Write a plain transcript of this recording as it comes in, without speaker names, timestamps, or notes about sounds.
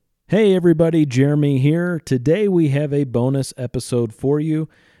Hey everybody, Jeremy here. Today we have a bonus episode for you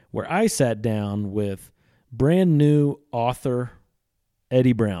where I sat down with brand new author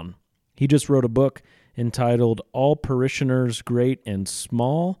Eddie Brown. He just wrote a book entitled All Parishioners Great and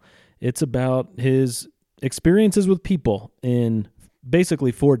Small. It's about his experiences with people in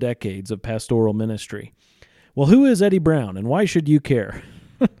basically 4 decades of pastoral ministry. Well, who is Eddie Brown and why should you care?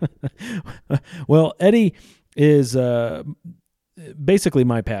 Well, Eddie is basically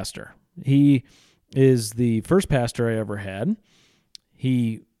my pastor. He is the first pastor I ever had.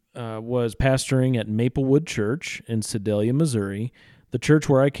 He was pastoring at Maplewood Church in Sedalia, Missouri, the church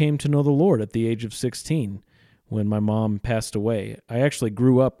where I came to know the Lord at the age of 16 when my mom passed away. I actually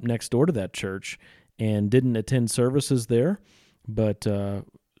grew up next door to that church and didn't attend services there, but the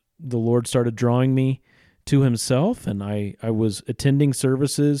Lord started drawing me to himself, and I was attending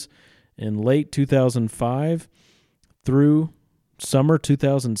services in late 2005 through summer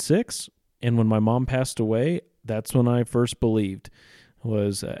 2006, and when my mom passed away, that's when I first believed. It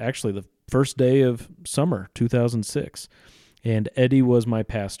was actually the first day of summer 2006, and Eddie was my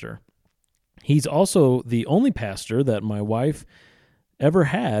pastor. He's also the only pastor that my wife ever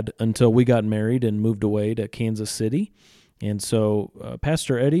had until we got married and moved away to Kansas City, and so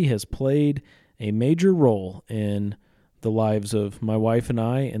Pastor Eddie has played a major role in the lives of my wife and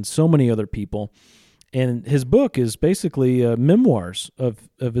I and so many other people. And his book is basically memoirs of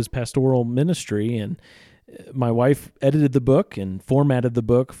his pastoral ministry, and my wife edited the book and formatted the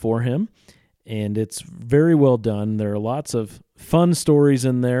book for him, and it's very well done. There are lots of fun stories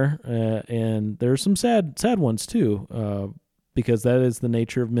in there, and there are some sad ones too, because that is the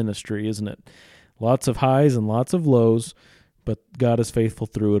nature of ministry, isn't it? Lots of highs and lots of lows, but God is faithful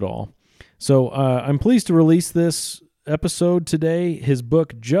through it all. So I'm pleased to release this episode today. His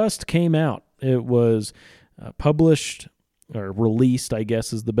book just came out. It was published, or released, I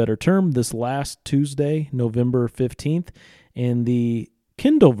guess is the better term, this last Tuesday, November 15th, and the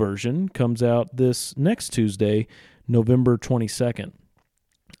Kindle version comes out this next Tuesday, November 22nd.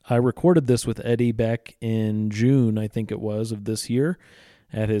 I recorded this with Eddie back in June, I think it was, of this year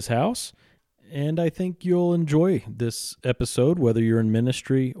at his house, and I think you'll enjoy this episode, whether you're in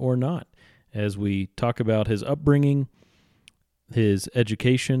ministry or not, as we talk about his upbringing, his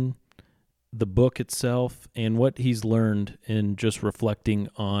education, the book itself, and what he's learned in just reflecting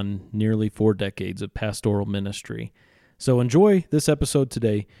on nearly 4 decades of pastoral ministry. So enjoy this episode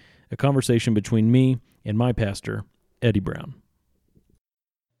today, a conversation between me and my pastor, Eddie Brown.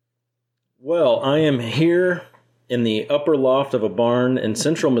 Well, I am here in the upper loft of a barn in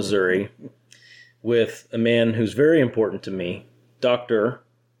central Missouri with a man who's very important to me, Dr.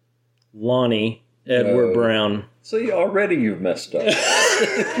 Lonnie Edward Brown. See, already you've messed up.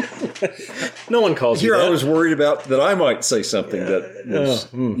 No one calls you that. Here I was worried about that I might say something that was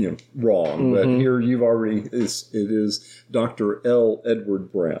wrong, but here you've already, it is Dr. L.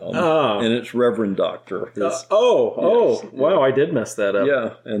 Edward Brown, and it's Reverend Doctor. Yes. Wow, I did mess that up.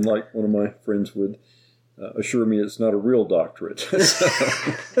 Yeah, and like one of my friends would assure me it's not a real doctorate.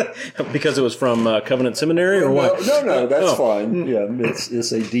 Because it was from Covenant Seminary, or what? No, that's fine. Yeah,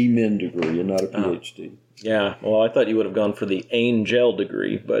 it's a D-Min degree and not a PhD. Yeah, well, I thought you would have gone for the Angel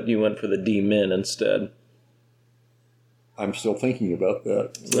degree, but you went for the D-Min instead. I'm still thinking about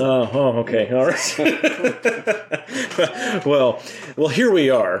that. Okay, all right. well, here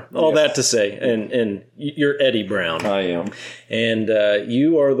we are. All that to say, and you're Eddie Brown. I am, and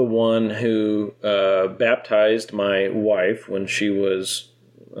you are the one who baptized my wife when she was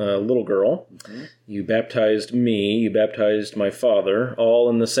a little girl. Mm-hmm. You baptized me. You baptized my father, all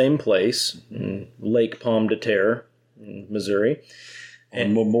in the same place, in Lake Pomme de Terre, in Missouri.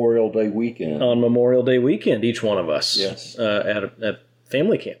 On Memorial Day weekend. On Memorial Day weekend, each one of us. Yes. At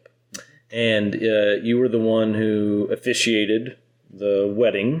family camp. And you were the one who officiated the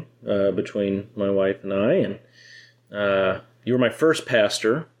wedding between my wife and I. And you were my first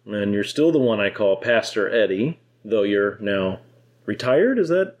pastor, and you're still the one I call Pastor Eddie, though you're now retired. Is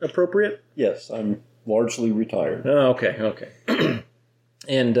that appropriate? Yes, I'm largely retired. Oh, okay.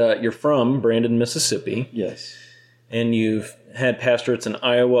 And you're from Brandon, Mississippi. Yes. And you've had pastorates in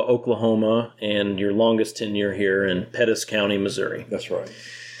Iowa, Oklahoma, and your longest tenure here in Pettis County, Missouri. That's right.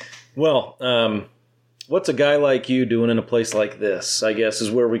 Well, what's a guy like you doing in a place like this, I guess, is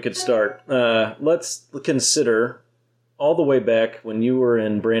where we could start. Let's consider all the way back when you were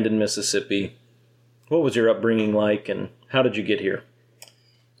in Brandon, Mississippi. What was your upbringing like, and how did you get here?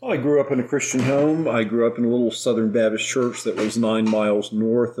 Well, I grew up in a Christian home. I grew up in a little Southern Baptist church that was 9 miles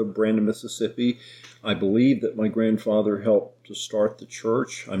north of Brandon, Mississippi. I believe that my grandfather helped to start the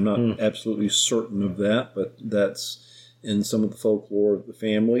church. I'm not absolutely certain of that, but that's in some of the folklore of the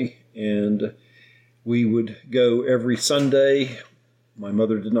family. And we would go every Sunday. My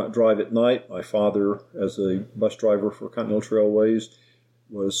mother did not drive at night. My father, as a bus driver for Continental Railways,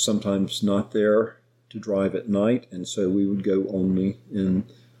 was sometimes not there to drive at night, and so we would go only in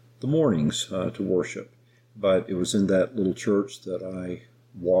the mornings to worship. But it was in that little church that I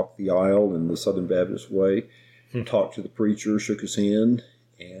walked the aisle in the Southern Baptist way, talked to the preacher, shook his hand,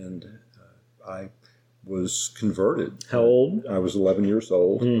 and I was converted. How old? I was 11 years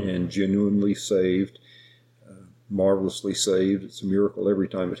old and genuinely saved, marvelously saved. It's a miracle every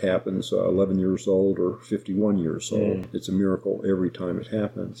time it happens. 11 years old or 51 years old. It's a miracle every time it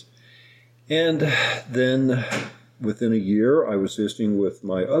happens. And then within a year, I was visiting with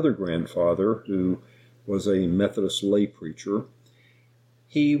my other grandfather, who was a Methodist lay preacher.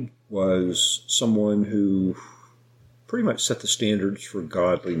 He was someone who pretty much set the standards for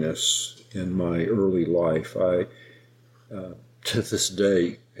godliness in my early life. I, to this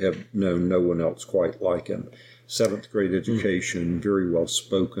day, have known no one else quite like him. 7th grade education, very well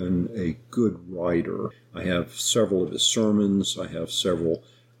spoken, a good writer. I have several of his sermons. I have several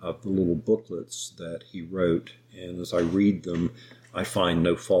of the little booklets that he wrote. And as I read them, I find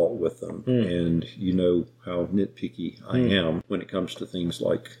no fault with them. And you know how nitpicky I am when it comes to things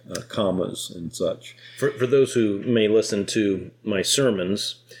like commas and such. For those who may listen to my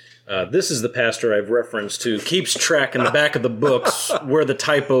sermons, this is the pastor I've referenced who keeps track in the back of the books where the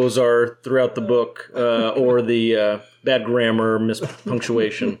typos are throughout the book or the bad grammar,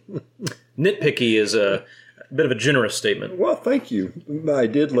 mispunctuation. Nitpicky is a bit of a generous statement. Well, thank you. I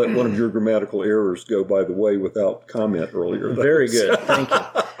did let one of your grammatical errors go by the way without comment earlier. Very good. Thank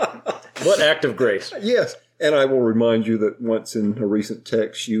you. What act of grace. Yes. And I will remind you that once in a recent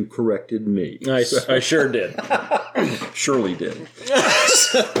text, you corrected me. I sure did. Surely did.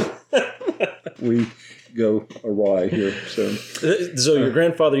 We go awry here. So your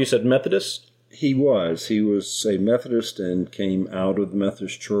grandfather, you said Methodist? He was. He was a Methodist and came out of the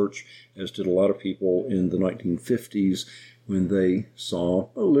Methodist Church, as did a lot of people in the 1950s when they saw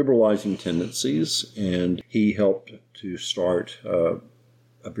liberalizing tendencies. And he helped to start a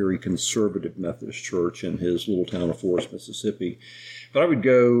very conservative Methodist church in his little town of Forest, Mississippi. But I would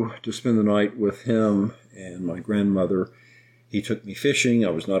go to spend the night with him and my grandmother. He took me fishing. I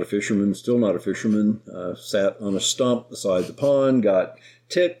was not a fisherman, still not a fisherman. Sat on a stump beside the pond, got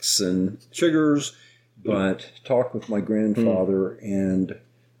ticks and chiggers, but talked with my grandfather and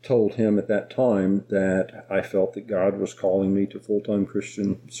told him at that time that I felt that God was calling me to full-time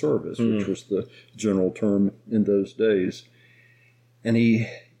Christian service, which was the general term in those days. And he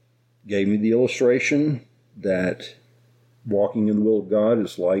gave me the illustration that walking in the will of God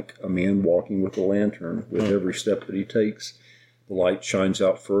is like a man walking with a lantern. With every step that he takes, the light shines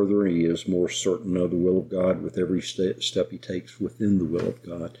out further, and he is more certain of the will of God with every step he takes within the will of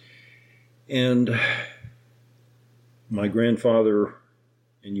God. And my grandfather,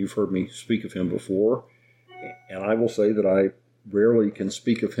 and you've heard me speak of him before, and I will say that I rarely can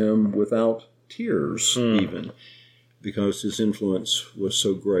speak of him without tears even, because his influence was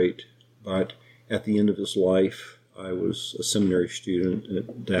so great. But at the end of his life, I was a seminary student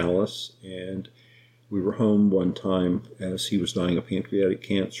at Dallas, and we were home one time as he was dying of pancreatic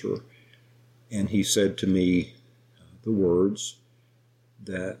cancer, and he said to me the words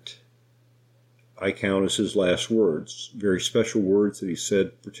that I count as his last words, very special words that he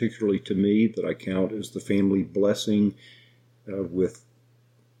said particularly to me that I count as the family blessing, with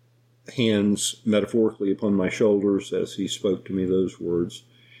hands metaphorically upon my shoulders as he spoke to me those words.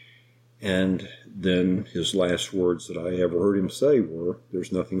 And then his last words that I ever heard him say were,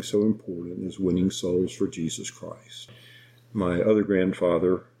 "There's nothing so important as winning souls for Jesus Christ." My other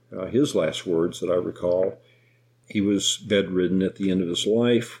grandfather, his last words that I recall, he was bedridden at the end of his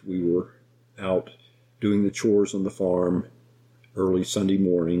life. We were out doing the chores on the farm early Sunday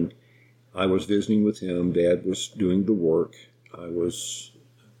morning. I was visiting with him. Dad was doing the work. I was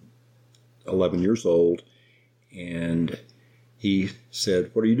 11 years old, and he said,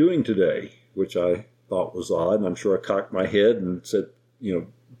 "What are you doing today?" Which I thought was odd, and I'm sure I cocked my head and said,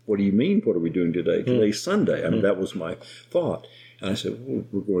 "What do you mean, what are we doing today? Today's Sunday." I mean, that was my thought. And I said, "Well,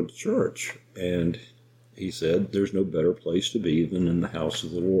 we're going to church." And he said, "There's no better place to be than in the house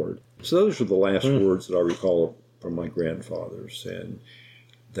of the Lord." So those are the last words that I recall from my grandfathers, and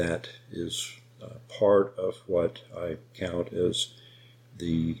that is part of what I count as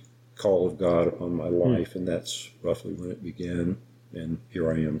the call of God upon my life, and that's roughly when it began, and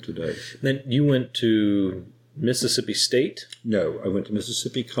here I am today. Then you went to Mississippi State? No, I went to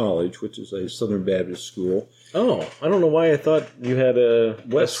Mississippi College, which is a Southern Baptist school Oh, I don't know why I thought you had a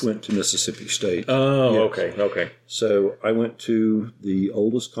Wes went to Mississippi State. Oh, Yes. okay. So I went to the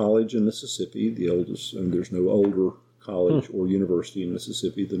oldest college in Mississippi, the oldest, and there's no older college or university in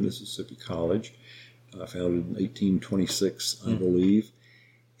Mississippi than Mississippi College, founded in 1826, I believe,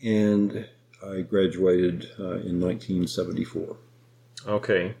 and I graduated in 1974.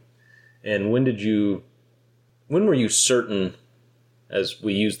 Okay. And when were you certain, as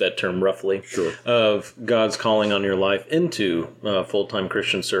we use that term roughly, Sure. of God's calling on your life into full-time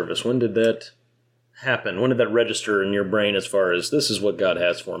Christian service? When did that happen? When did that register in your brain as far as this is what God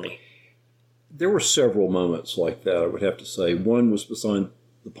has for me? There were several moments like that, I would have to say. One was beside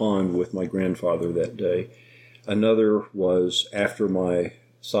the pond with my grandfather that day. Another was after my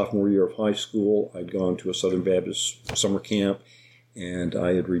sophomore year of high school. I'd gone to a Southern Baptist summer camp, and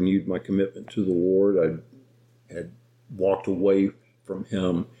I had renewed my commitment to the Lord. I had walked away from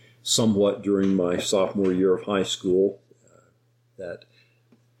Him somewhat during my sophomore year of high school. That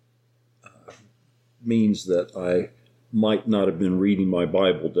means that I might not have been reading my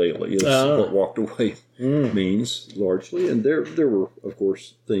Bible daily, is what walked away means largely. And there were, of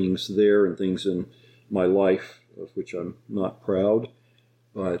course, things there and things in my life of which I'm not proud.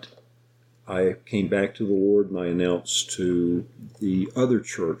 But I came back to the Lord and I announced to the other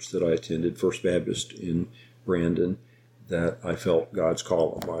church that I attended, First Baptist in Brandon, that I felt God's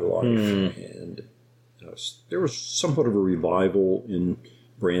call on my life. And there was somewhat of a revival in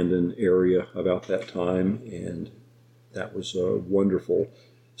Brandon area about that time, and that was a wonderful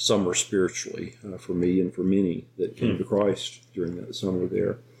summer spiritually for me and for many that came to Christ during that summer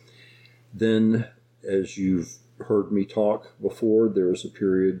there. Then, as you've heard me talk before, there was a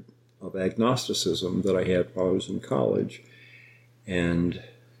period of agnosticism that I had while I was in college, and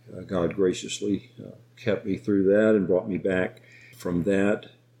God graciously kept me through that and brought me back from that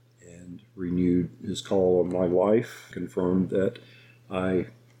and renewed His call on my life, confirmed that I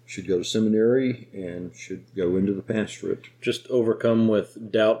should go to seminary and should go into the pastorate. Just overcome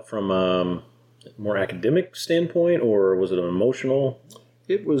with doubt from a more academic standpoint, or was it an emotional?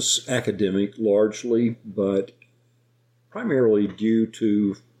 It was academic largely, but primarily due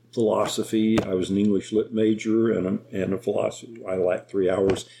to philosophy. I was an English lit major and a philosophy. I lacked 3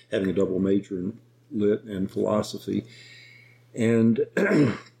 hours having a double major in lit and philosophy. And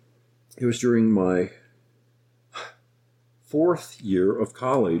it was during my fourth year of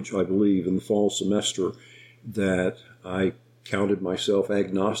college, I believe, in the fall semester, that I counted myself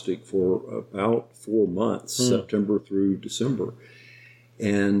agnostic for about 4 months, September through December.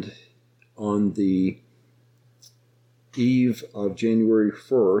 And on the eve of January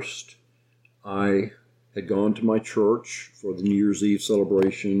 1st, I had gone to my church for the New Year's Eve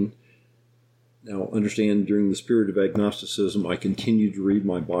celebration. Now, understand, during this period of agnosticism, I continued to read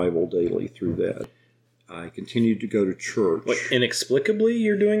my Bible daily through that. I continued to go to church. Like, inexplicably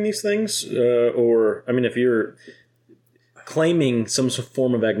you're doing these things? Or, I mean, if you're claiming some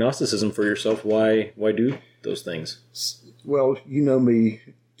form of agnosticism for yourself, why do those things? Well, you know me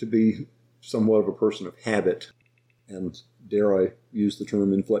to be somewhat of a person of habit, and dare I use the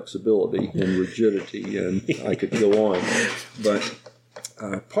term inflexibility and rigidity, and I could go on. But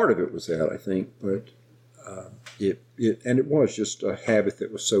part of it was that, I think, but it was just a habit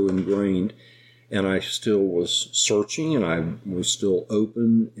that was so ingrained, and I still was searching, and I was still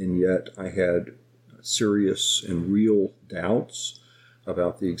open, and yet I had serious and real doubts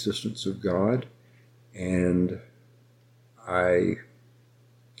about the existence of God, and I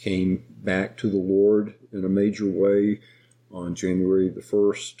came back to the Lord in a major way on January the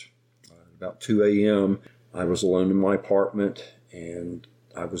 1st. About 2 a.m., I was alone in my apartment, and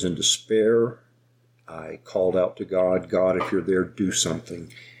I was in despair. I called out to God, "God, if you're there, do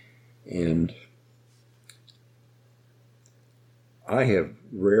something." And I have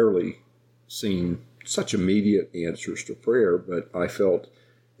rarely seen such immediate answers to prayer, but I felt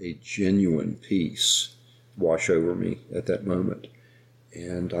a genuine peace wash over me at that moment.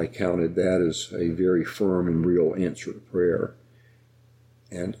 And I counted that as a very firm and real answer to prayer.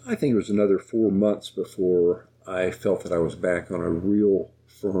 And I think it was another 4 months before I felt that I was back on a real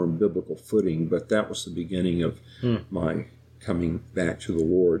firm biblical footing, but that was the beginning of my coming back to the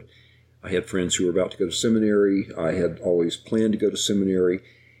Lord. I had friends who were about to go to seminary. I had always planned to go to seminary,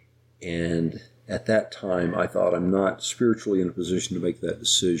 and at that time I thought, I'm not spiritually in a position to make that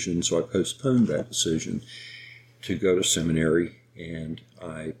decision, so I postponed that decision to go to seminary, and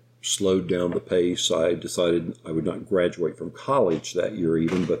I slowed down the pace. I decided I would not graduate from college that year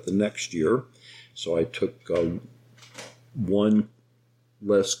even, but the next year. So I took one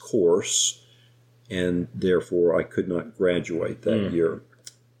less course, and therefore I could not graduate that year.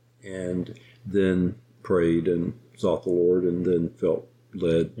 And then prayed and sought the Lord, and then felt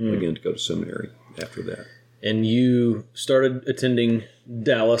led again to go to seminary after that. And you started attending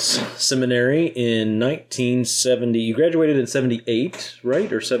Dallas Seminary in 1970. You graduated in 78,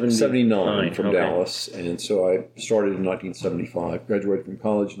 right? Or 79 from Dallas. And so I started in 1975, graduated from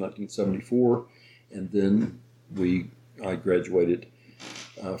college in 1974, and then I graduated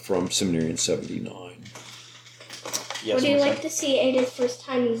from seminary in 79. Yes, would you like to see Ada's first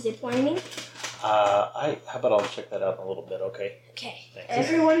time ziplining? How about I'll check that out in a little bit, okay? Okay. Thanks.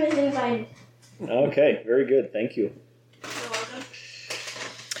 Everyone is invited. Okay, very good. Thank you. You're welcome.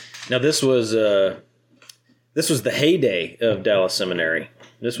 Now this was the heyday of Dallas Seminary.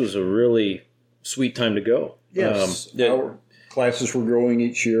 This was a really sweet time to go. Yes, our classes were growing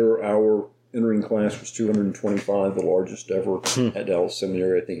each year. Our entering class was 225, the largest ever at Dallas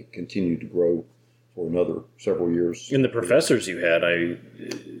Seminary. I think it continued to grow for another several years. And the professors you had,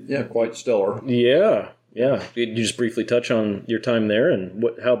 quite stellar. Yeah. Did you just briefly touch on your time there and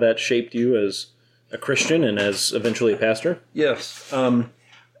how that shaped you as a Christian and as eventually a pastor? Yes.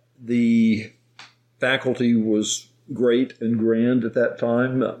 The faculty was great and grand at that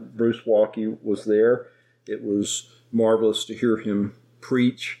time. Bruce Walke was there. It was marvelous to hear him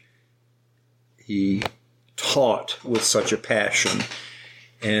preach. He taught with such a passion,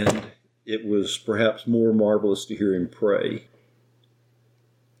 and it was perhaps more marvelous to hear him pray.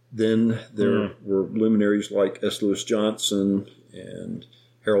 Then there were luminaries like S. Lewis Johnson and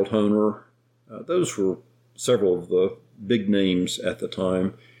Harold Hoehner. Those were several of the big names at the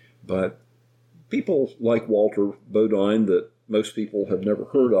time. But people like Walter Bodine that most people have never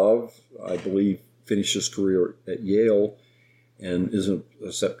heard of, I believe finished his career at Yale and is a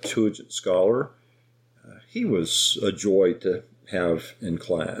Septuagint scholar. He was a joy to have in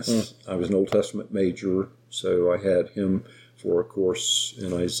class. I was an Old Testament major, so I had him for a course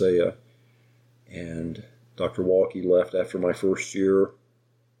in Isaiah. And Dr. Walke left after my first year.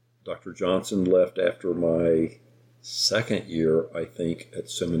 Dr. Johnson left after my second year, I think, at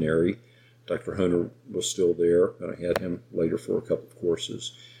seminary. Dr. Hoehner was still there, and I had him later for a couple of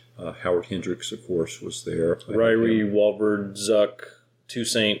courses. Howard Hendricks, of course, was there. Ryrie, Walvoord, Zuck,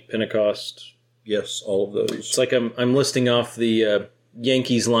 Toussaint, Pentecost. Yes, all of those. It's like I'm listing off the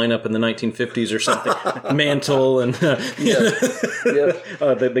Yankees lineup in the 1950s or something. Mantle and the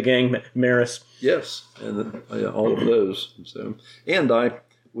gang, Maris. Yes, and all of those. So, and I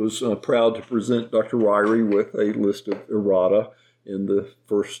was proud to present Dr. Ryrie with a list of errata in the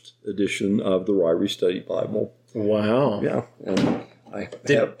first edition of the Ryrie Study Bible. Wow. Yeah, and I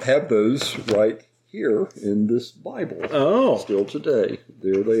have those right here in this Bible. Oh. Still today.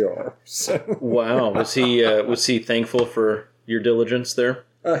 There they are. So. Wow. Was he thankful for your diligence there?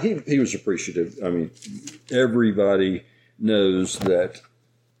 He was appreciative. I mean, everybody knows that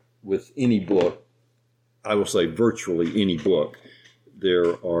with any book, I will say virtually any book,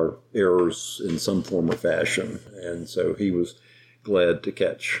 there are errors in some form or fashion. And so he was glad to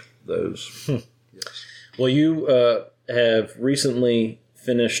catch those. Yes. Well, you have recently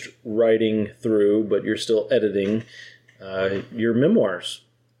finished writing through, but you're still editing your memoirs.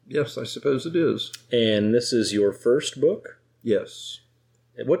 Yes, I suppose it is. And this is your first book? Yes.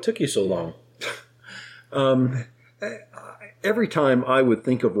 What took you so long? Every time I would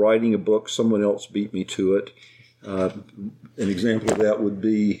think of writing a book, someone else beat me to it. An example of that would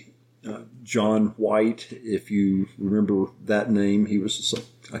be John White, if you remember that name. He was,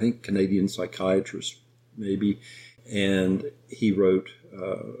 I think, Canadian psychiatrist, maybe. And he wrote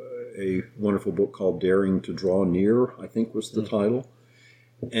a wonderful book called Daring to Draw Near, I think was the title.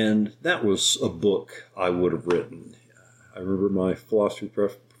 And that was a book I would have written. I remember my philosophy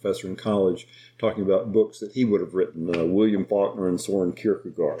professor in college talking about books that he would have written, William Faulkner and Soren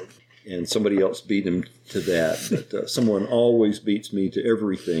Kierkegaard. And somebody else beat him to that. But someone always beats me to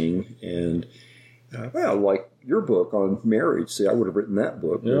everything. And, like your book on marriage. See, I would have written that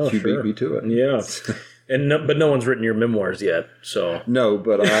book, but you beat me to it. Yeah. But no one's written your memoirs yet, so... No,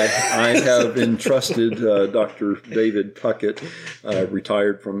 but I have entrusted Dr. David Puckett,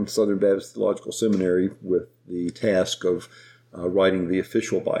 retired from Southern Baptist Theological Seminary, with the task of writing the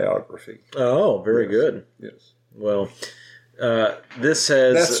official biography. Oh, very good. Yes. Well, this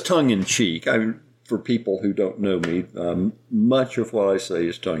has... That's tongue-in-cheek. For people who don't know me, much of what I say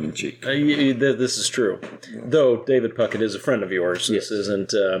is tongue-in-cheek. This is true. Yeah. Though David Puckett is a friend of yours. Yes. This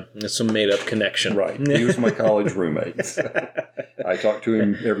isn't some made-up connection. Right. He was my college roommate. I talk to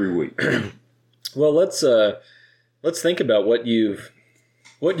him every week. Well, let's think about what you've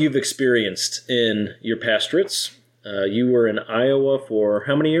experienced in your pastorates. You were in Iowa for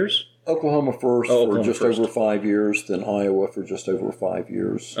how many years? Oklahoma first for Oklahoma just first. over 5 years, then Iowa for just over 5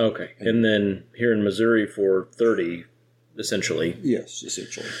 years. Okay. And then here in Missouri for 30, essentially. Yes,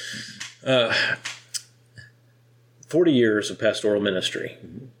 essentially. 40 years of pastoral ministry.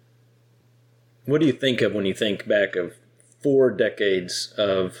 Mm-hmm. What do you think of when you think back of 4 decades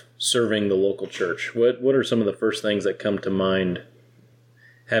of serving the local church? What are some of the first things that come to mind,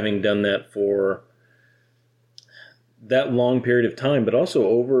 having done that for that long period of time, but also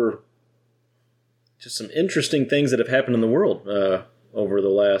over just some interesting things that have happened in the world over the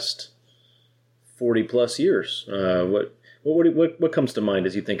last 40 plus years? What comes to mind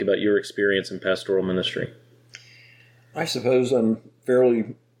as you think about your experience in pastoral ministry? I suppose I'm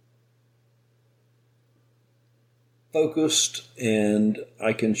fairly focused, and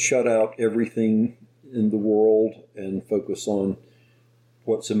I can shut out everything in the world and focus on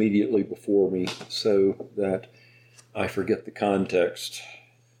what's immediately before me so that I forget the context.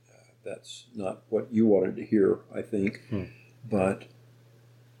 That's not what you wanted to hear, I think. But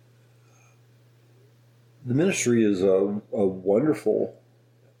the ministry is a wonderful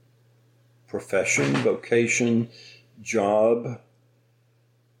profession, vocation, job,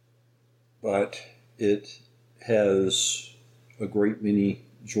 but it has a great many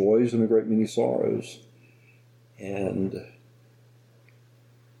joys and a great many sorrows. And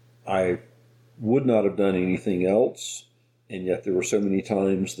I would not have done anything else, and yet there were so many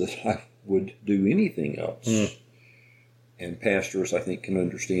times that I would do anything else. And pastors, I think, can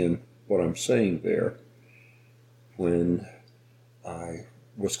understand what I'm saying there. When I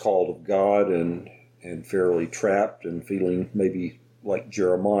was called of God and fairly trapped and feeling maybe like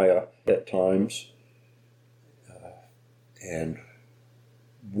Jeremiah at times, and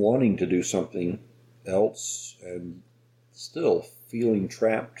wanting to do something else and still feeling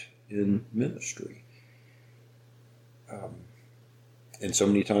trapped in ministry. And so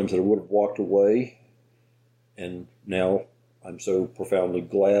many times that I would have walked away, and now I'm so profoundly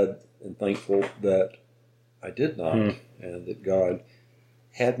glad and thankful that I did not, and that God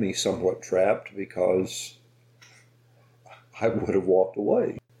had me somewhat trapped, because I would have walked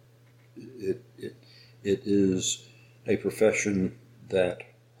away. It is a profession that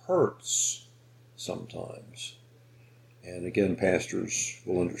hurts sometimes. And again, pastors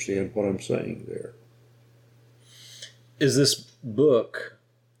will understand what I'm saying there. Is this book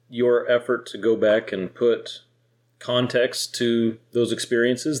your effort to go back and put context to those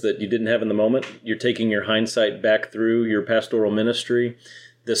experiences that you didn't have in the moment? You're taking your hindsight back through your pastoral ministry,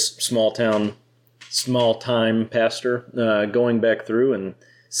 this small-time pastor, going back through and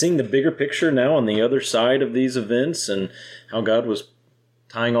seeing the bigger picture now on the other side of these events and how God was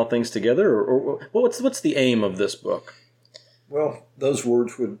tying all things together? Or what's the aim of this book? Well, those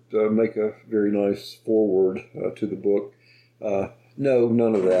words would make a very nice foreword to the book. No,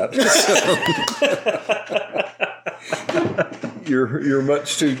 none of that. You're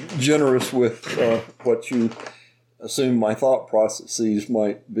much too generous with what you assume my thought processes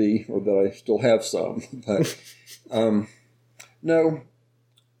might be, or that I still have some. But no,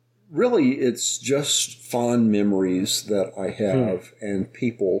 really, it's just fond memories that I have and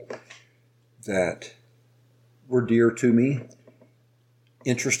people that were dear to me,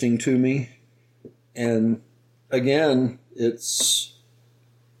 interesting to me. And again, it's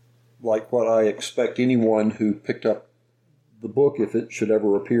like what I expect anyone who picked up the book, if it should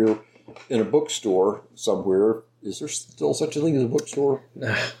ever appear in a bookstore somewhere. Is there still such a thing as a bookstore?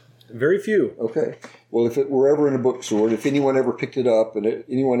 Very few. Okay. Well, if it were ever in a bookstore, and if anyone ever picked it up and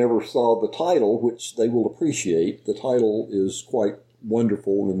anyone ever saw the title, which they will appreciate, the title is quite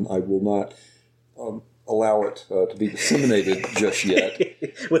wonderful, and I will not allow it to be disseminated just yet.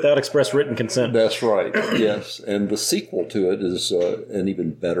 Without express written consent. That's right, yes. And the sequel to it is an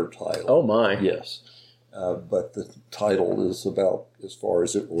even better title. Oh, my. Yes. But the title is about as far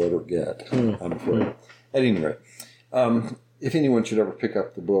as it will ever get, I'm afraid. At any rate, if anyone should ever pick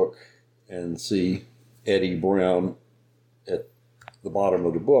up the book and see Eddie Brown at the bottom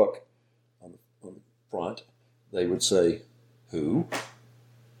of the book, on the front, they would say, "Who?"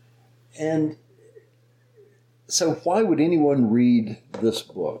 And so why would anyone read this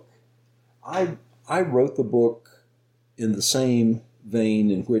book? I wrote the book in the same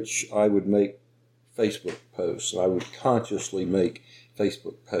vein in which I would make Facebook posts. I would consciously make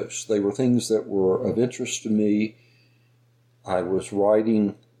Facebook posts. They were things that were of interest to me. I was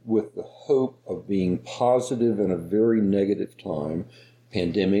writing with the hope of being positive in a very negative time,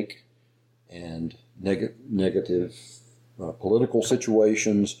 pandemic and negative political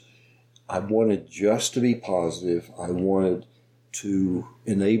situations. I wanted just to be positive. I wanted to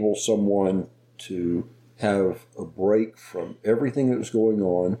enable someone to have a break from everything that was going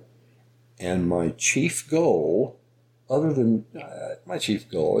on And my chief goal, other than my chief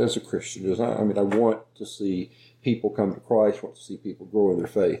goal as a Christian, is I want to see people come to Christ, want to see people grow in their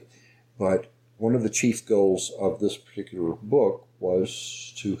faith. But one of the chief goals of this particular book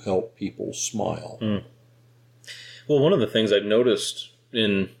was to help people smile. Mm. Well, one of the things I've noticed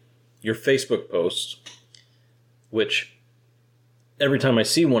in your Facebook posts, which every time I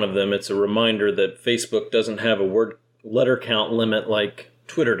see one of them, it's a reminder that Facebook doesn't have a word letter count limit like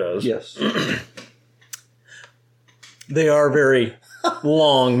Twitter does. Yes. They are very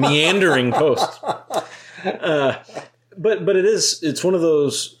long, meandering posts. But it's one of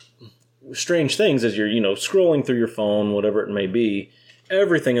those strange things as you're, scrolling through your phone, whatever it may be.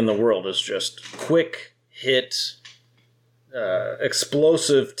 Everything in the world is just quick hit,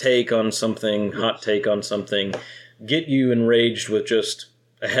 explosive take on something, hot take on something, get you enraged with just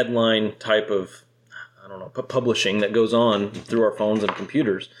a headline type of, publishing that goes on through our phones and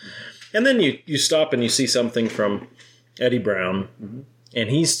computers. And then you stop and you see something from Eddie Brown, and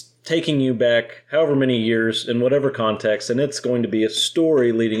he's taking you back however many years in whatever context, and it's going to be a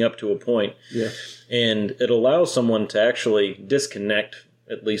story leading up to a point. Yes. And it allows someone to actually disconnect,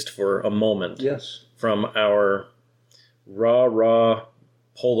 at least for a moment, yes, from our raw,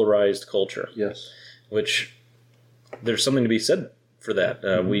 polarized culture. Yes. Which there's something to be said for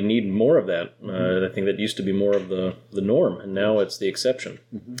that. We need more of that. I think that used to be more of the norm, and now it's the exception.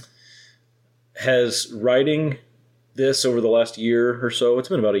 Has writing this over the last year or so, it's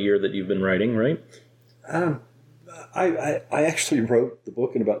been about a year that you've been writing, right? I actually wrote the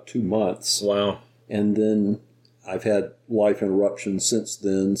book in about 2 months. Wow. And then I've had life interruptions since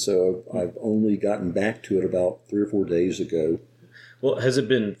then, so I've only gotten back to it about 3 or 4 days ago. Well, has it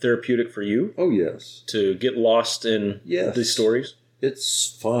been therapeutic for you? Oh, yes. To get lost in these stories?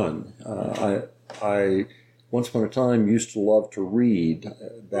 It's fun. I once upon a time used to love to read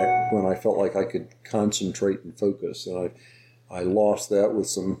back when I felt like I could concentrate and focus. And I lost that with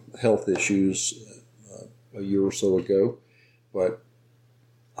some health issues a year or so ago. But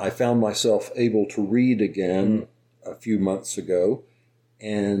I found myself able to read again a few months ago.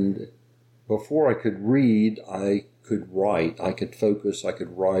 And before I could read, I could write. I could focus. I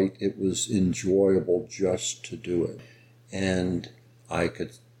could write. It was enjoyable just to do it. And I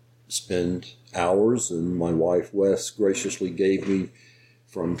could spend hours, and my wife, Wes, graciously gave me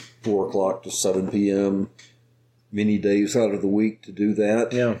from 4 o'clock to 7 p.m. many days out of the week to do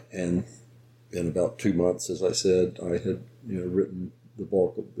that. Yeah. And in about 2 months, as I said, I had written the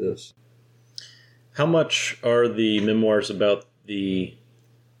bulk of this. How much are the memoirs about the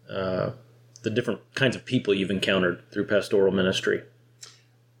different kinds of people you've encountered through pastoral ministry?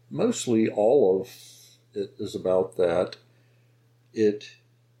 Mostly all of it is about that. It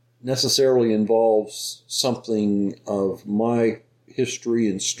necessarily involves something of my history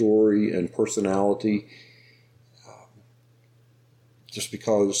and story and personality, just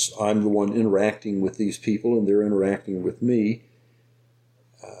because I'm the one interacting with these people and they're interacting with me.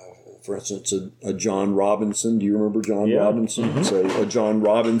 For instance, a John Robinson. Do you remember John Robinson? Mm-hmm. So a John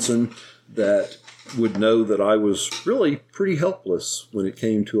Robinson that would know that I was really pretty helpless when it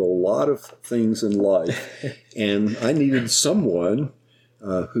came to a lot of things in life. And I needed someone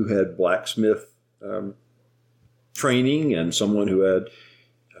who had blacksmith training and someone who had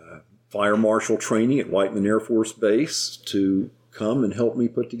fire marshal training at Whiteman Air Force Base to come and help me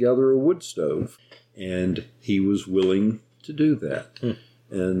put together a wood stove. And he was willing to do that.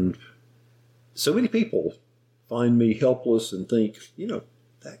 And so many people find me helpless and think,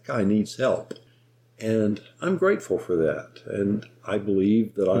 that guy needs help. And I'm grateful for that. And I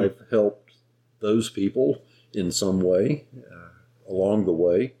believe that I've helped those people in some way along the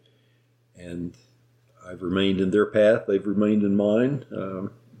way. And I've remained in their path. They've remained in mine.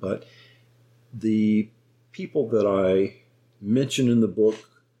 But the people that I mention in the book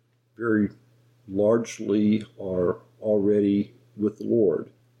very largely are already with the Lord.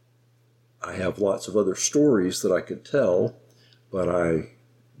 I have lots of other stories that I could tell, but I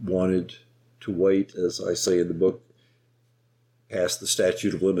wanted to wait, as I say in the book, past the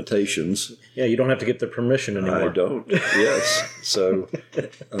statute of limitations. Yeah, you don't have to get the permission anymore. I don't, yes. So,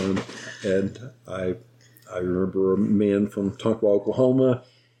 and I remember a man from Tonkawa, Oklahoma.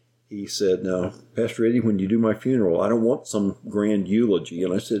 He said, "Now, Pastor Eddie, when you do my funeral, I don't want some grand eulogy."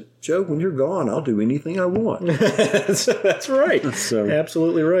 And I said, "Joe, when you're gone, I'll do anything I want." That's right. So,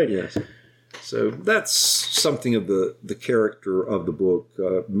 absolutely right. Yes. So that's something of the character of the book.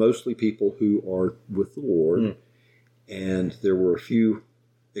 Mostly people who are with the Lord. And there were a few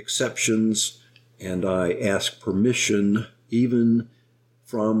exceptions, and I asked permission even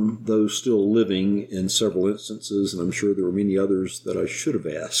from those still living in several instances, and I'm sure there were many others that I should have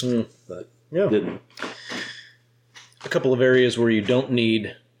asked, but didn't. A couple of areas where you don't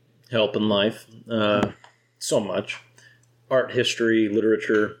need help in life so much. Art history,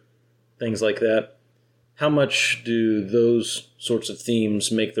 literature, things like that. How much do those sorts of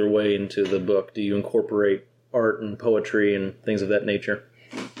themes make their way into the book? Do you incorporate art and poetry and things of that nature?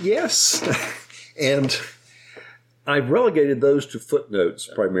 Yes. And I've relegated those to footnotes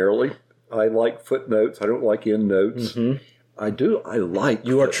primarily. I like footnotes. I don't like endnotes. Mm-hmm. I like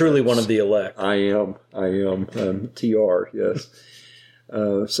You are footnotes. Truly one of the elect. I am. TR, yes.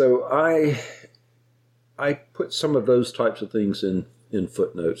 So I put some of those types of things in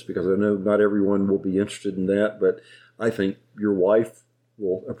footnotes because I know not everyone will be interested in that, but I think your wife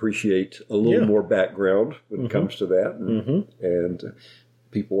will appreciate a little more background when it comes to that, and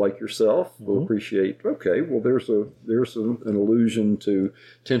people like yourself will appreciate. Okay, well, there's an allusion to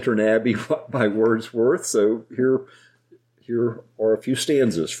Tintern Abbey by Wordsworth, so here are a few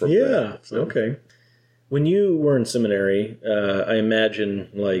stanzas from that. So. Okay. When you were in seminary, I imagine,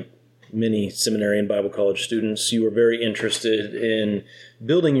 like many seminary and Bible college students, you were very interested in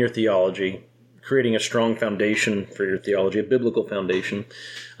building your theology, creating a strong foundation for your theology, a biblical foundation,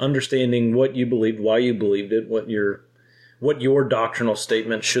 understanding what you believed, why you believed it, what your doctrinal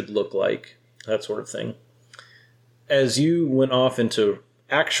statement should look like, that sort of thing. As you went off into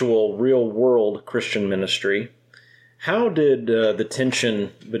actual real-world Christian ministry, how did the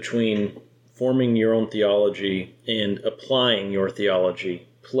tension between forming your own theology and applying your theology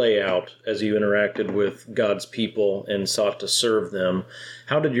play out as you interacted with God's people and sought to serve them?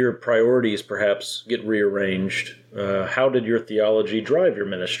 How did your priorities perhaps get rearranged? How did your theology drive your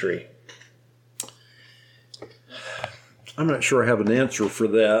ministry? I'm not sure I have an answer for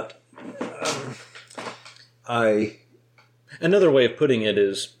that. Another way of putting it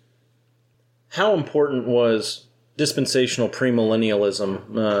is, how important was dispensational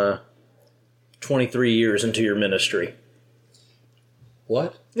premillennialism 23 years into your ministry?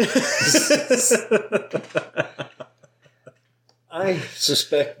 What? I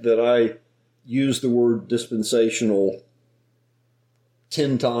suspect that I used the word dispensational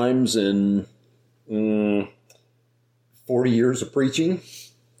 10 times in 40 years of preaching.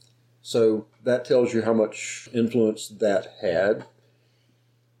 So that tells you how much influence that had.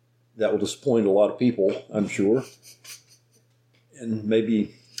 That will disappoint a lot of people, I'm sure. And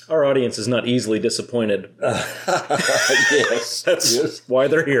maybe... Our audience is not easily disappointed. Yes. That's why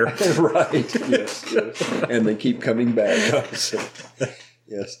they're here. Right. Yes. And they keep coming back.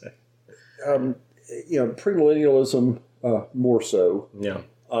 Yes. Premillennialism, more so. Yeah.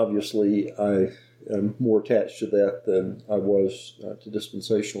 Obviously, I am more attached to that than I was to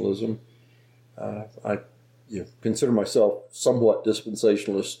dispensationalism. I consider myself somewhat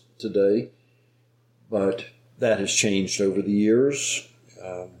dispensationalist today, but that has changed over the years.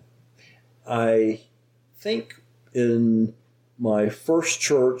 I think in my first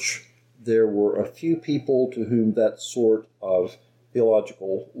church, there were a few people to whom that sort of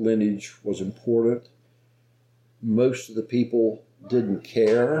theological lineage was important. Most of the people didn't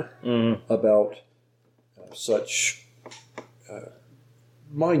care about such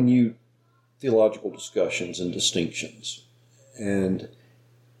minute theological discussions and distinctions. And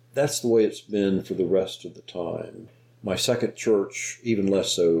that's the way it's been for the rest of the time. My second church, even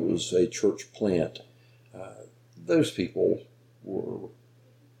less so, was a church plant. Those people were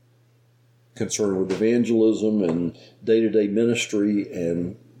concerned with evangelism and day-to-day ministry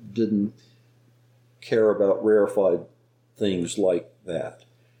and didn't care about rarefied things like that.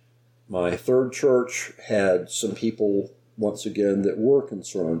 My third church had some people, once again, that were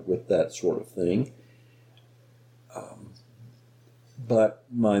concerned with that sort of thing. But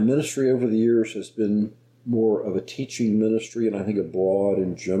my ministry over the years has been more of a teaching ministry, and I think a broad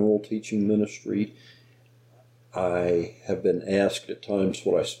and general teaching ministry. I have been asked at times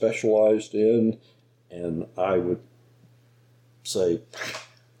what I specialized in, and I would say,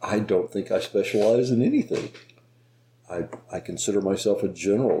 I don't think I specialize in anything. I consider myself a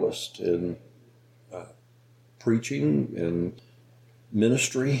generalist in preaching and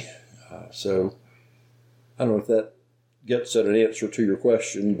ministry. So I don't know if that gets at an answer to your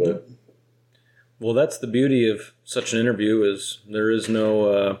question, but... Well, that's the beauty of such an interview, is there is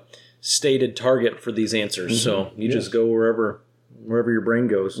no stated target for these answers. So you just go wherever your brain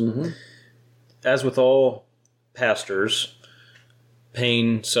goes. As with all pastors,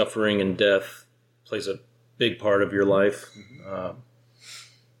 pain, suffering, and death plays a big part of your life.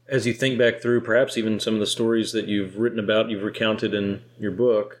 As you think back through, perhaps even some of the stories that you've written about, you've recounted in your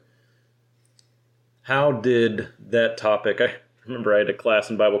book, how did that topic... remember I had a class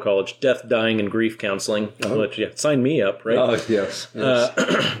in Bible college, Death, Dying, and Grief Counseling, which, sign me up, right? Oh, yes.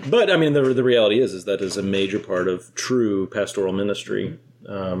 But, I mean, the reality is that is a major part of true pastoral ministry.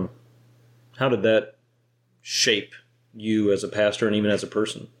 How did that shape you as a pastor and even as a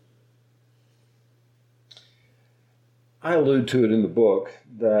person? I allude to it in the book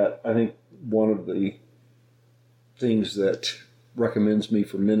that I think one of the things that recommends me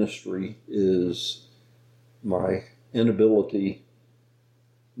for ministry is my inability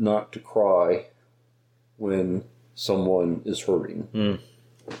not to cry when someone is hurting.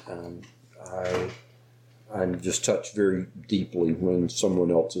 I'm just touched very deeply when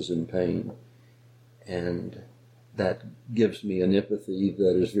someone else is in pain. And that gives me an empathy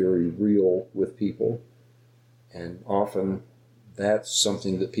that is very real with people. And often that's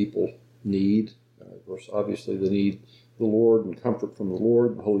something that people need. Of course, obviously they need the Lord and comfort from the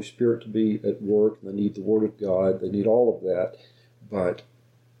Lord, the Holy Spirit to be at work. They need the Word of God. They need all of that. But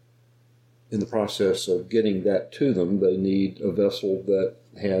in the process of getting that to them, they need a vessel that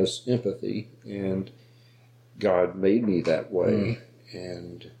has empathy. And God made me that way.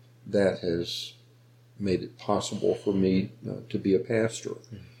 And that has made it possible for me to be a pastor.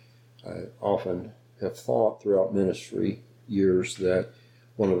 I often have thought throughout ministry years that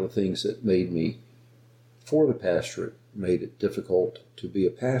one of the things that made me for the pastorate made it difficult to be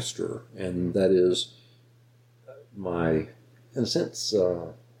a pastor, and that is my, in a sense,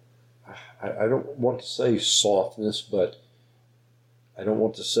 I don't want to say softness, but I don't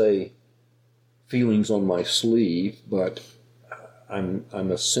want to say feelings on my sleeve, but I'm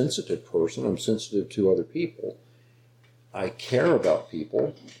a sensitive person. I'm sensitive to other people. I care about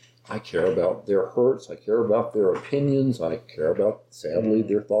people. I care about their hurts. I care about their opinions. I care about, sadly,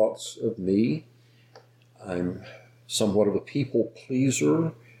 their thoughts of me. I'm somewhat of a people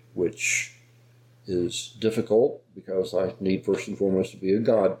pleaser, which is difficult because I need first and foremost to be a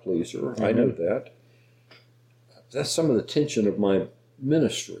God pleaser. I know that. That's some of the tension of my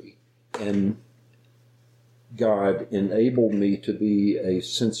ministry. And God enabled me to be a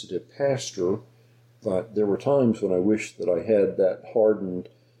sensitive pastor, but there were times when I wished that I had that hardened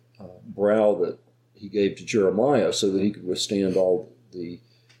brow that he gave to Jeremiah so that he could withstand all the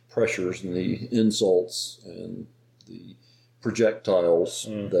pressures and the insults and the projectiles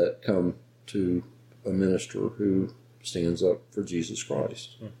that come to a minister who stands up for Jesus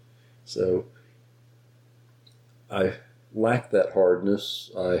Christ. So I lacked that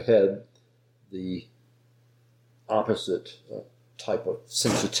hardness. I had the opposite type of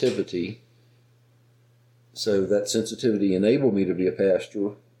sensitivity. So that sensitivity enabled me to be a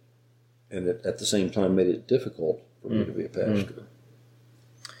pastor, and it, at the same time, made it difficult for me to be a pastor.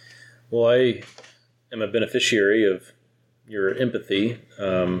 Well, I am a beneficiary of your empathy.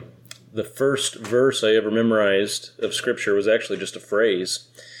 The first verse I ever memorized of Scripture was actually just a phrase,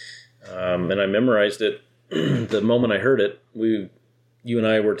 and I memorized it the moment I heard it. You and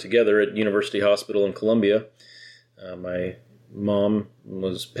I were together at University Hospital in Columbia. My mom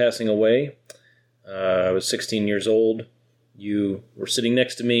was passing away. I was 16 years old. You were sitting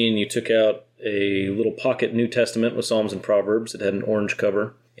next to me, and you took out a little pocket New Testament with Psalms and Proverbs. It had an orange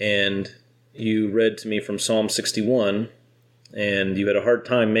cover. And you read to me from Psalm 61, and you had a hard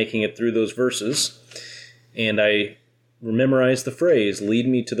time making it through those verses. And I memorized the phrase, "Lead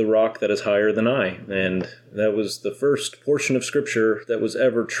me to the rock that is higher than I." And that was the first portion of Scripture that was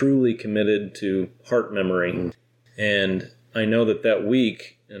ever truly committed to heart memory. And I know that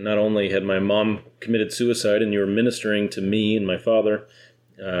week, and not only had my mom committed suicide and you were ministering to me and my father,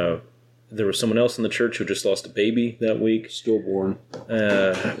 there was someone else in the church who just lost a baby that week. Stillborn.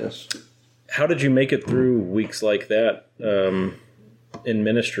 Yes. How did you make it through weeks like that in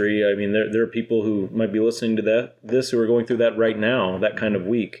ministry? I mean, there are people who might be listening to this who are going through that right now, that kind of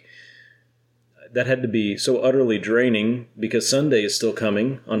week. That had to be so utterly draining because Sunday is still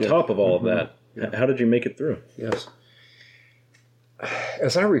coming on top of all of that. Yeah. How did you make it through? Yes.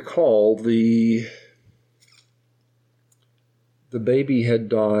 As I recall, the baby had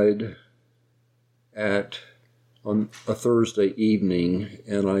died on a Thursday evening,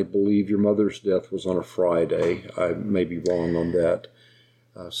 and I believe your mother's death was on a Friday. I may be wrong on that.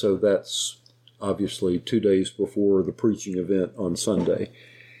 So that's obviously 2 days before the preaching event on Sunday.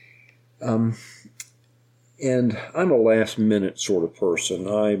 And I'm a last-minute sort of person.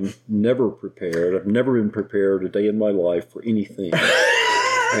 I'm never prepared. I've never been prepared a day in my life for anything.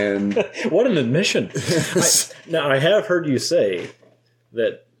 And what an admission. Now, I have heard you say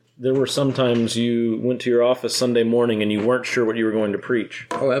that there were some times you went to your office Sunday morning and you weren't sure what you were going to preach.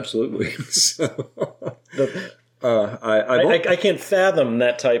 Oh, absolutely. I can't fathom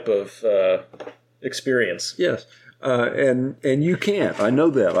that type of experience. Yes. And you can't. I know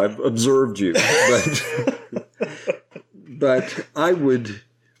that. I've observed you. But I would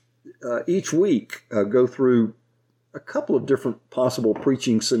each week go through a couple of different possible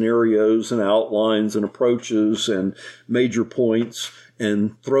preaching scenarios and outlines and approaches and major points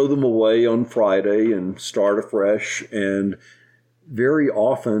and throw them away on Friday and start afresh. And very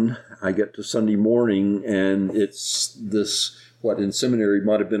often I get to Sunday morning and it's this, what in seminary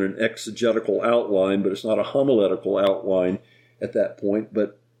might have been an exegetical outline, but it's not a homiletical outline at that point.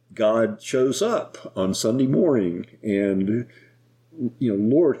 But God shows up on Sunday morning and,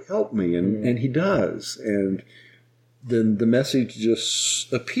 Lord, help me. And he does. And then the message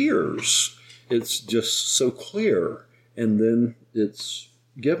just appears. It's just so clear. And then it's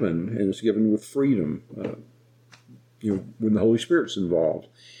given, and it's given with freedom, when the Holy Spirit's involved.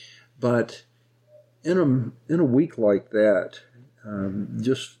 But in a week like that,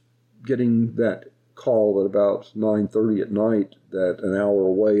 just getting that call at about 9:30 at night that an hour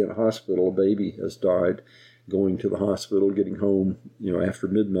away in a hospital, a baby has died, going to the hospital, getting home, after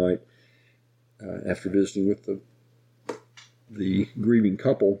midnight, after visiting with the grieving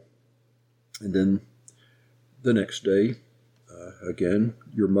couple, and then the next day, again,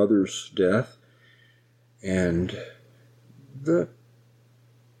 your mother's death, and the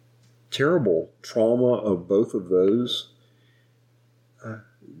terrible trauma of both of those.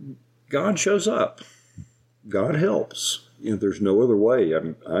 God shows up. God helps. There's no other way.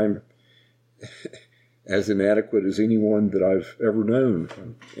 I'm as inadequate as anyone that I've ever known,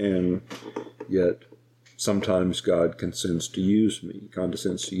 and yet sometimes God condescends to use me,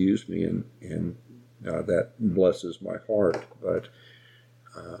 and that blesses my heart. But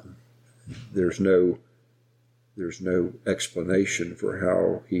there's no explanation for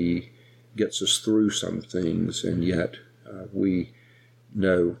how he gets us through some things, and yet we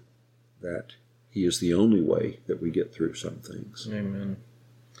know that he is the only way that we get through some things. Amen.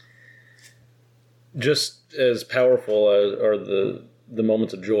 Just as powerful are the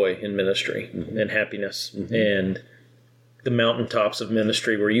moments of joy in ministry and happiness and the mountaintops of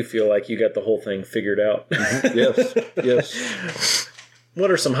ministry where you feel like you got the whole thing figured out. Yes.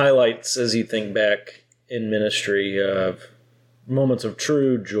 What are some highlights as you think back in ministry of moments of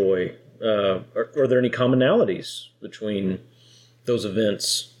true joy? Are there any commonalities between those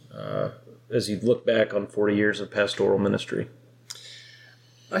events as you look back on 40 years of pastoral ministry?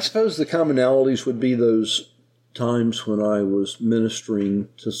 I suppose the commonalities would be those times when I was ministering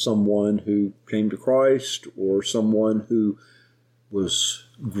to someone who came to Christ or someone who was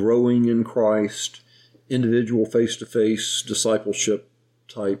growing in Christ, individual face-to-face discipleship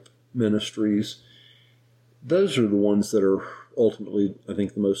type ministries. Those are the ones that are ultimately, I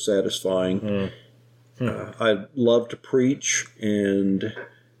think, the most satisfying. I love to preach, and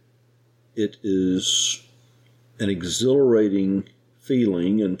it is an exhilarating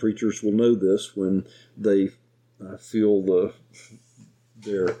feeling, and preachers will know this when they feel the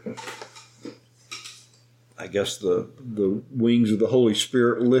wings of the Holy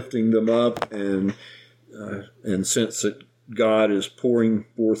Spirit lifting them up, and sense that God is pouring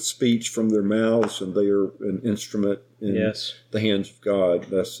forth speech from their mouths, and they are an instrument in the hands of God.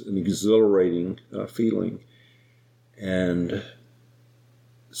 That's an exhilarating feeling. And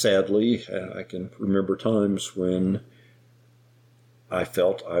sadly, I can remember times when I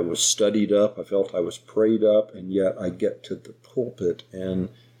felt I was studied up, I felt I was prayed up, and yet I get to the pulpit and,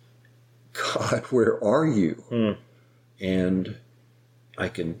 God, where are you? And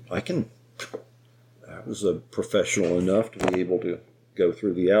I was a professional enough to be able to go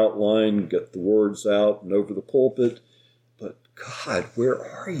through the outline, get the words out and over the pulpit, but God, where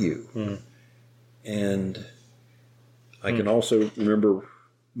are you? And I can also remember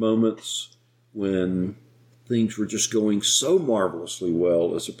moments when things were just going so marvelously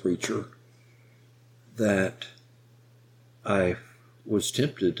well as a preacher that I was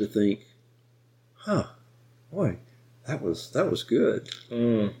tempted to think, boy, that was good.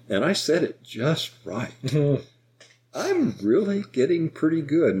 And I said it just right. I'm really getting pretty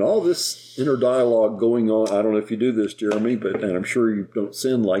good. And all this inner dialogue going on, I don't know if you do this, Jeremy, and I'm sure you don't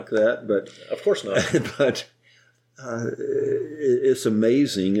sin like that, but of course not. But it's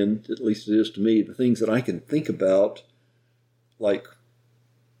amazing, and at least it is to me, the things that I can think about, like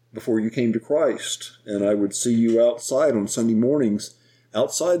before you came to Christ, and I would see you outside on Sunday mornings,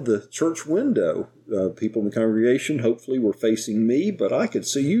 outside the church window. People in the congregation hopefully were facing me, but I could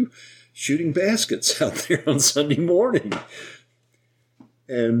see you shooting baskets out there on Sunday morning.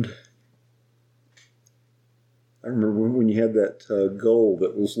 And I remember when you had that goal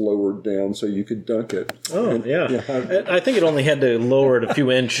that was lowered down so you could dunk it. Oh, yeah. I think it only had to lower it a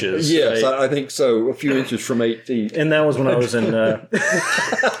few inches. Yes, right? I think so. A few inches from 8 feet. And that was when I was in...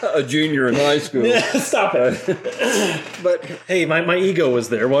 a junior in high school. Yeah, stop it. But hey, my ego was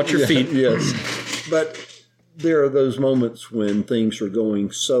there. Watch your feet. Yes. But there are those moments when things are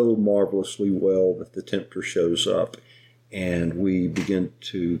going so marvelously well that the tempter shows up and we begin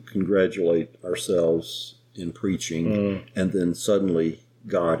to congratulate ourselves in preaching, and then suddenly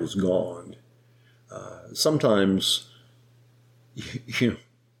God is gone. Sometimes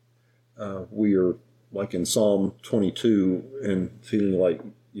we are like in Psalm 22 and feeling like,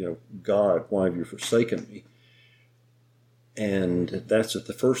 God, why have you forsaken me? And that's at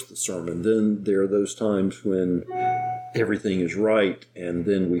the first of the sermon. Then there are those times when everything is right, and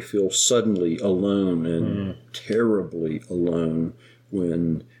then we feel suddenly alone and terribly alone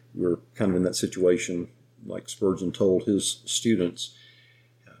when we're kind of in that situation, like Spurgeon told his students.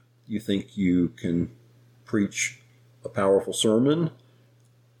 You think you can preach a powerful sermon?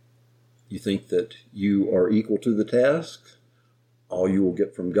 You think that you are equal to the task? All you will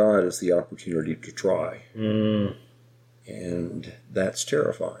get from God is the opportunity to try. And that's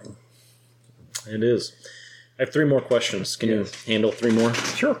terrifying. It is. I have 3 more questions. Can you handle 3 more?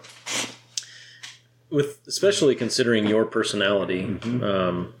 Sure. Especially considering your personality,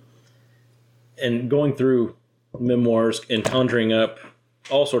 and going through memoirs and conjuring up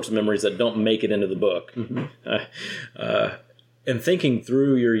all sorts of memories that don't make it into the book, and thinking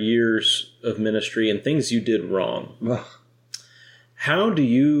through your years of ministry and things you did wrong. How do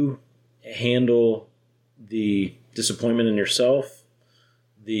you handle the disappointment in yourself,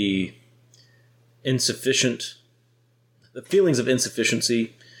 the feelings of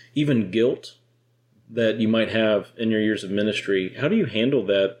insufficiency, even guilt that you might have in your years of ministry? How do you handle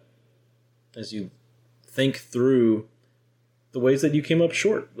that as you think through the ways that you came up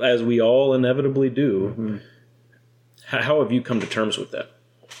short, as we all inevitably do? How have you come to terms with that?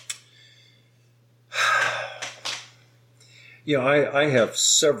 I have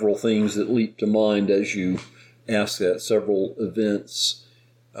several things that leap to mind as you ask that, several events.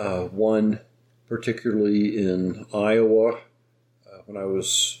 One particularly in Iowa, when I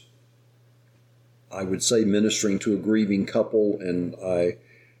was, I would say, ministering to a grieving couple, and I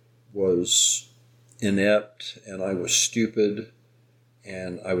was inept, and I was stupid,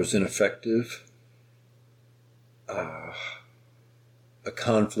 and I was ineffective. A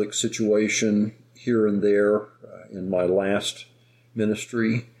conflict situation here and there in my last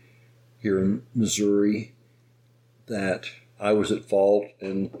ministry here in Missouri, that I was at fault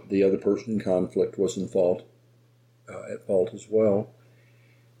and the other person in conflict was at fault as well.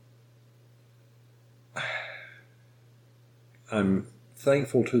 I'm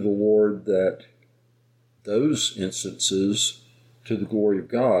thankful to the Lord that those instances, to the glory of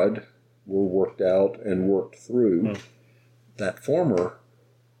God, were worked out and worked through. That former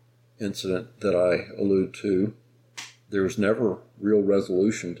incident that I allude to, there was never real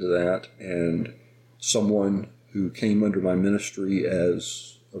resolution to that, and someone who came under my ministry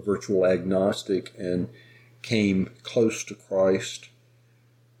as a virtual agnostic and came close to Christ,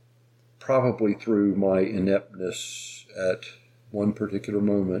 probably through my ineptness at one particular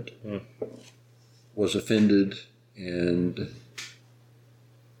moment, was offended, and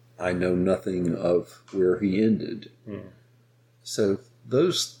I know nothing of where he ended. So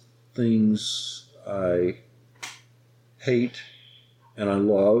those things I hate and I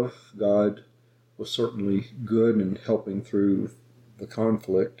love. God was certainly good in helping through the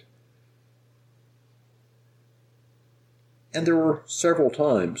conflict. And there were several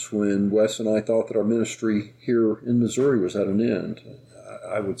times when Wes and I thought that our ministry here in Missouri was at an end.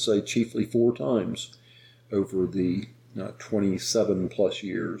 I would say chiefly 4 times over the 27 plus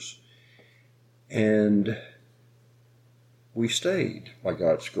years. And we stayed by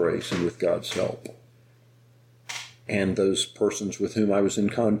God's grace and with God's help. And those persons with whom I was in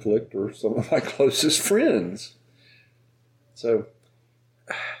conflict are some of my closest friends. So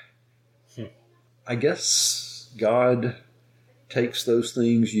I guess God takes those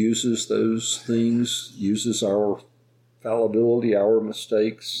things, uses our fallibility, our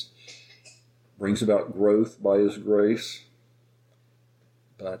mistakes, brings about growth by His grace.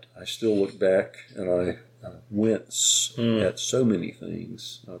 But I still look back and I wince at so many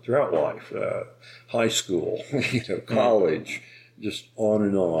things throughout life, high school, college, just on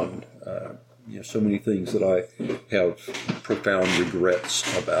and on. So many things that I have profound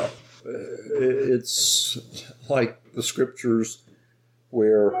regrets about. It's like the scriptures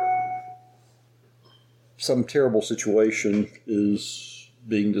where some terrible situation is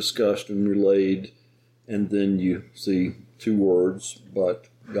being discussed and relayed, and then you see two words, but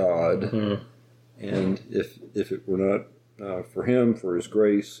God. Mm-hmm. And if it were not for Him, for His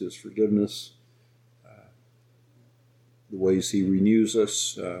grace, His forgiveness, the ways He renews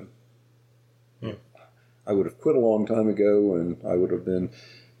us, I would have quit a long time ago, and I would have been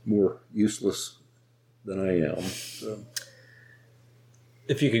more useless than I am. So.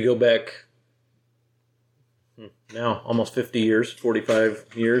 If you could go back now almost 50 years, 45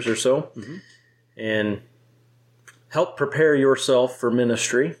 years or so, and help prepare yourself for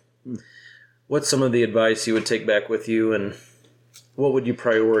ministry, what's some of the advice you would take back with you, and what would you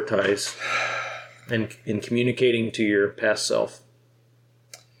prioritize in communicating to your past self?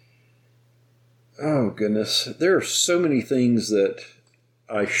 Oh, goodness. There are so many things that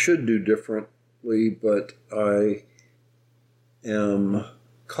I should do differently, but I am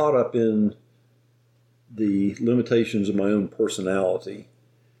caught up in the limitations of my own personality.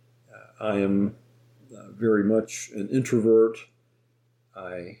 I am very much an introvert.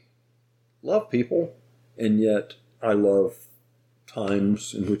 I love people, and yet I love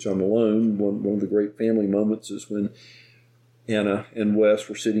times in which I'm alone. One of the great family moments is when Anna and Wes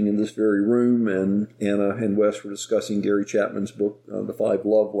were sitting in this very room, and Anna and Wes were discussing Gary Chapman's book, The 5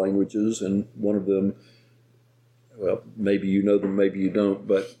 Love Languages, and one of them, well, maybe you know them, maybe you don't,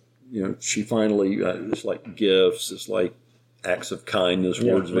 but she finally, it's like gifts, it's like acts of kindness,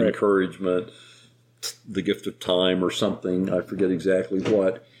 words of encouragement, the gift of time or something, I forget exactly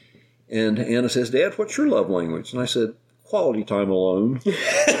what. And Anna says, "Dad, what's your love language?" And I said, "Quality time alone."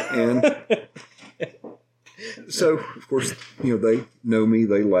 And so, of course, they know me,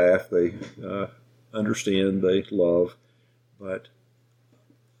 they laugh, they understand, they love, but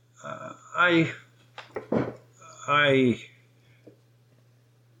I'm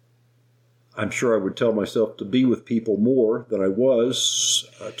sure I would tell myself to be with people more than I was,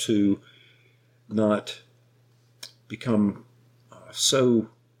 to not become so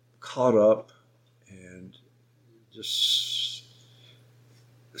caught up and just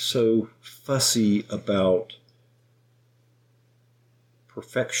so fussy about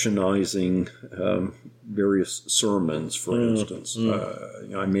perfectionizing various sermons, for instance.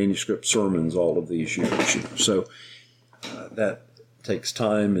 I manuscript sermons all of these years. So that takes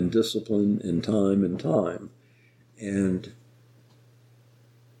time and discipline and time and time. And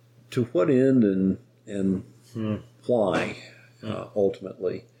to what end and why,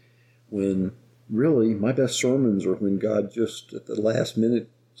 ultimately, when really my best sermons are when God just at the last minute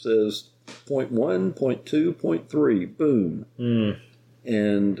says, point 1, point 2, point 3, boom.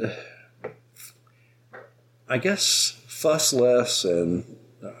 And I guess fuss less and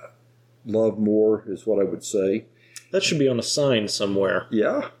love more is what I would say. That should be on a sign somewhere.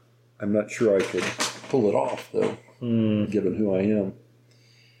 Yeah. I'm not sure I could pull it off, though, given who I am.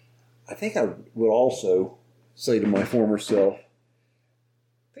 I think I would also say to my former self,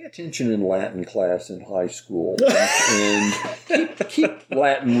 pay attention in Latin class in high school and keep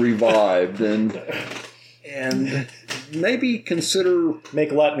Latin revived and maybe consider...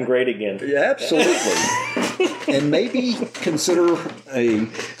 Make Latin great again. Yeah, absolutely. And maybe consider a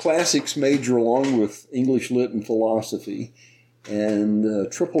classics major along with English Lit and philosophy and a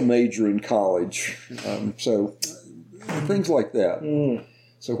triple major in college. So things like that.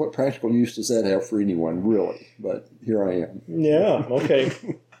 So what practical use does that have for anyone, really? But here I am. Yeah, okay.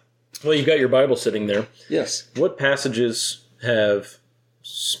 Well, you've got your Bible sitting there. Yes. What passages have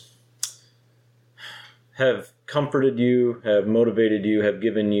comforted you, have motivated you, have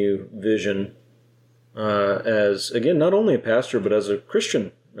given you vision as, again, not only a pastor, but as a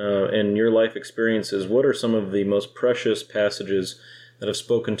Christian in your life experiences? What are some of the most precious passages that have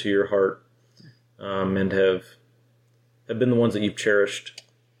spoken to your heart and have been the ones that you've cherished?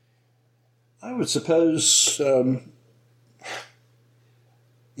 I would suppose,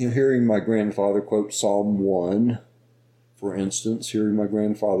 hearing my grandfather quote Psalm 1, for instance, hearing my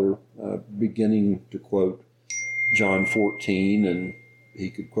grandfather beginning to quote John 14, and he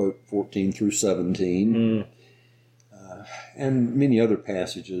could quote 14 through 17, and many other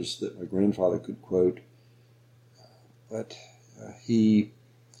passages that my grandfather could quote. But he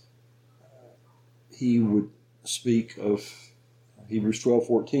would speak of Hebrews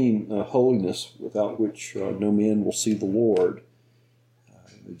 12:14, holiness without which no man will see the Lord.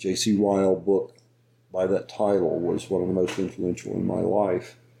 The J.C. Ryle book by that title was one of the most influential in my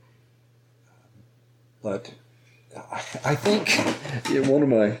life. But I think one of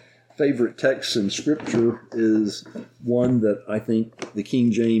my favorite texts in Scripture is one that I think the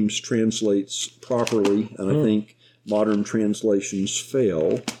King James translates properly, and I think modern translations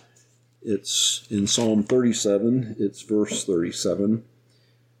fail. It's in Psalm 37, it's verse 37.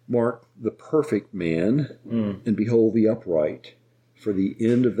 Mark the perfect man, and behold the upright, for the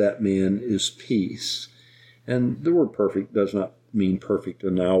end of that man is peace. And the word perfect does not mean perfect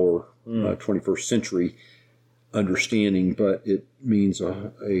in our 21st century understanding, but it means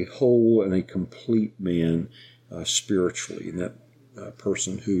a whole and a complete man spiritually. And that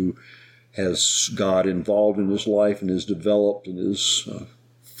person who has God involved in his life and is developed and is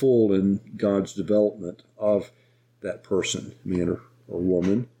full in God's development of that person, man or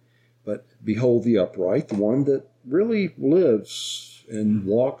woman. But behold the upright, the one that really lives and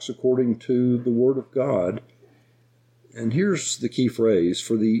walks according to the Word of God. And here's the key phrase,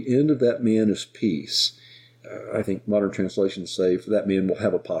 for the end of that man is peace. I think modern translations say, for that man will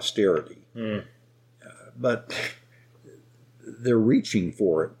have a posterity. But they're reaching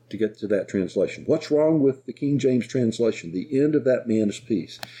for it to get to that translation. What's wrong with the King James translation? The end of that man is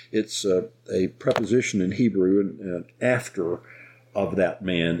peace. It's a preposition in Hebrew, and after of that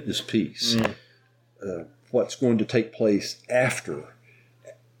man is peace. What's going to take place after,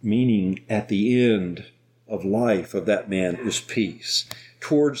 meaning at the end of life of that man, is peace.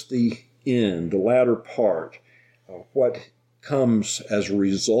 Towards the end, the latter part, what comes as a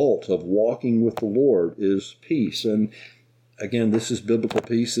result of walking with the Lord is peace. And again, this is biblical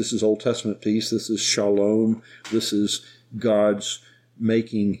peace. This is Old Testament peace. This is shalom. This is God's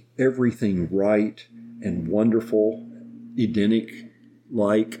making everything right and wonderful,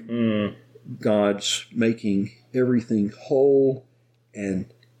 Edenic-like. God's making everything whole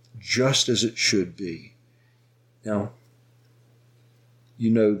and just as it should be. Now, you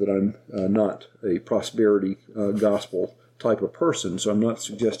know that I'm not a prosperity gospel type of person, so I'm not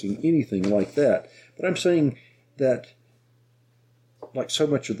suggesting anything like that. But I'm saying that, like so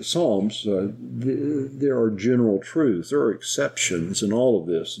much of the Psalms, there are general truths. There are exceptions in all of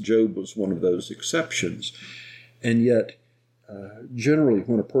this. Job was one of those exceptions. And yet, generally,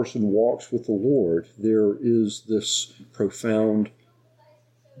 when a person walks with the Lord, there is this profound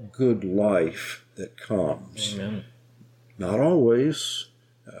good life that comes. Amen. Not always.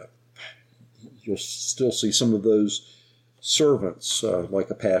 You'll still see some of those servants, like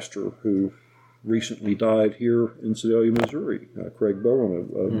a pastor who recently died here in Sedalia, Missouri, Craig Bowen,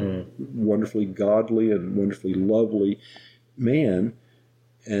 a wonderfully godly and wonderfully lovely man,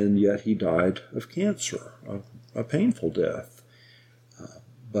 and yet he died of cancer, a painful death.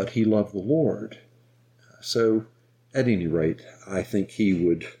 But he loved the Lord. So, at any rate, I think he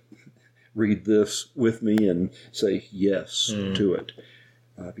would read this with me and say yes to it,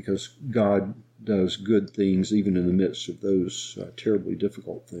 because God does good things even in the midst of those terribly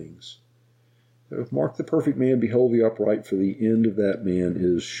difficult things. So, mark the perfect man, behold the upright, for the end of that man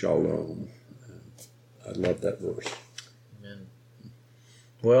is shalom. I love that verse. Amen.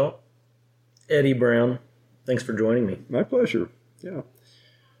 Well, Eddie Brown, thanks for joining me. My pleasure. Yeah.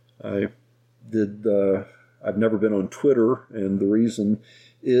 I've never been on Twitter, and the reason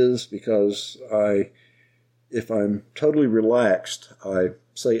is because if I'm totally relaxed, I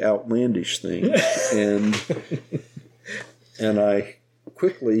say outlandish things, and I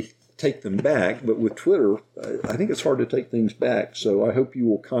quickly take them back. But with Twitter, I think it's hard to take things back. So I hope you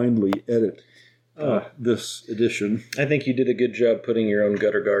will kindly edit this edition. I think you did a good job putting your own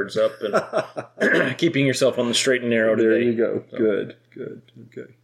gutter guards up and keeping yourself on the straight and narrow today. There you go. So. Good. Okay.